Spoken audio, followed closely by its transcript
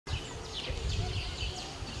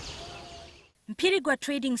Mpiriggwa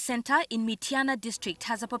Trading Center in Mityana district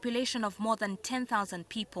has a population of more than 10,000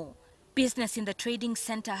 people. Business in the trading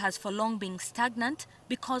center has for long been stagnant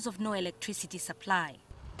because of no electricity supply.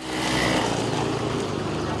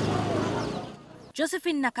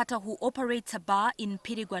 Josephine Nakata, who operates a bar in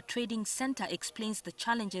Mpiriggwa Trading Center, explains the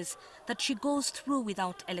challenges that she goes through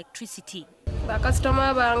without electricity.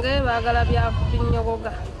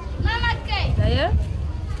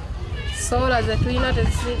 Solar zetwina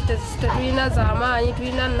tetwina zamaanyi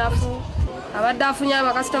twina nafu abadafunya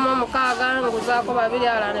abakasitoma mukaaga nguzaako babiri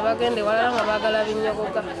ala ne bagende walala nga bagala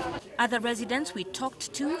binyogoga. Other residents we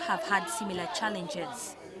talked to have had similar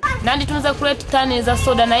challenges. Nandi tunza kuleta tani za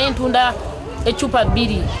soda naye ntunda echupa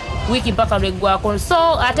 2 wiki mpaka lweggwako.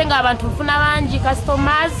 So ate nga abantu mfuna bangi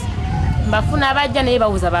customers mbafuna abajja naye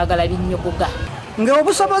bawuza bagala binyogoga.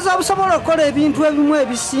 Obusobola okukola ebintu ebimu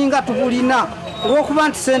ebisinga tubulina olw'okuba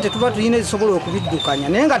nti ssente tuba tulina ezisobola okubiddukanya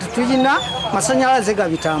naye nga tetulina masannyalaze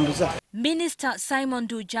gabitambuza. Minister Simon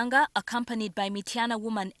Dujanga, accompanied by Mityana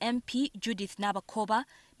woman MP Judith Nabakoba,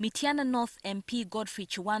 Mityana North MP Godfrey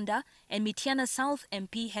Chiwanda and Mityana South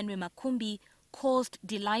MP Henry Makumbi, caused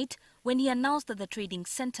delight when he announced that the trading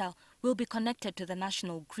center will be connected to the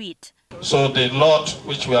national grid. So the lot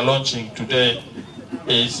which we are launching today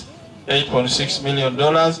is $8.6 million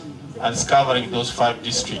and it's covering those 5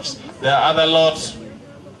 districts. There are other lots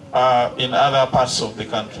in other parts of the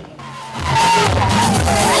country.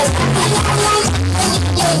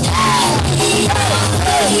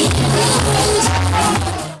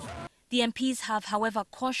 The MPs have, however,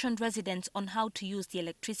 cautioned residents on how to use the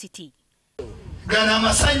electricity. Gana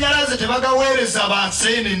masanyalaze tebagaweereza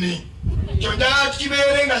bansenene kyojala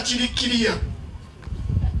kibeere nga kirikiriya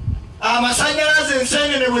amasanyalaze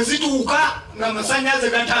ensenene bwe zituuka nga amasanyalaze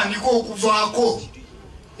gatandika okuvaako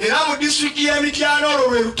era mu disitulikiti y'e Mityana olwo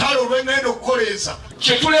lwe lutalo lw'engenda okukoleeza.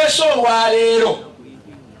 Kye tuleese olwaleero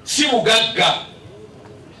si bugagga,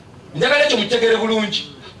 njagala ekyo mukitegere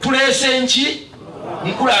bulungi. Tuleese nki?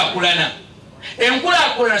 Nkulaakulana.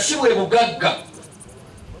 Enkulaakulana si bwe bugagga,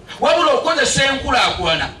 wabula okozesa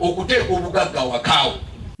enkulaakulana okuteeka obugagga wakaawo.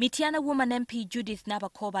 Mityana woman MP Judith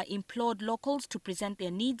Nabakoba implored locals to present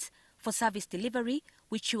their needs for service delivery,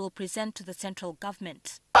 which she will present to the central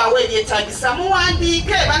government.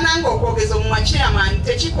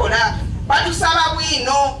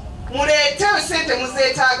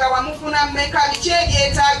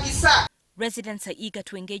 Residents are eager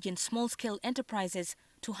to engage in small-scale enterprises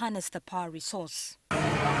to harness the power resource.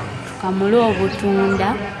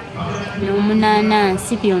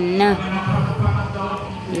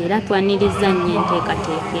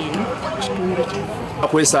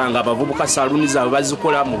 Kwesanga abavubuka saluni zaabwe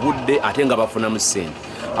bazikola mu budde ate nga bafuna mu ssente.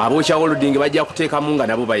 Ab'Okyawolodingi bajja kuteekamu nga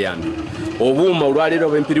nabo bayambi. Obuuma olwaleero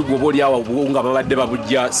b'Empiriggwa oba oli awo nga babadde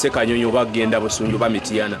babujja Ssekanyonyi oba Genda Busunju oba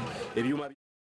Mityana.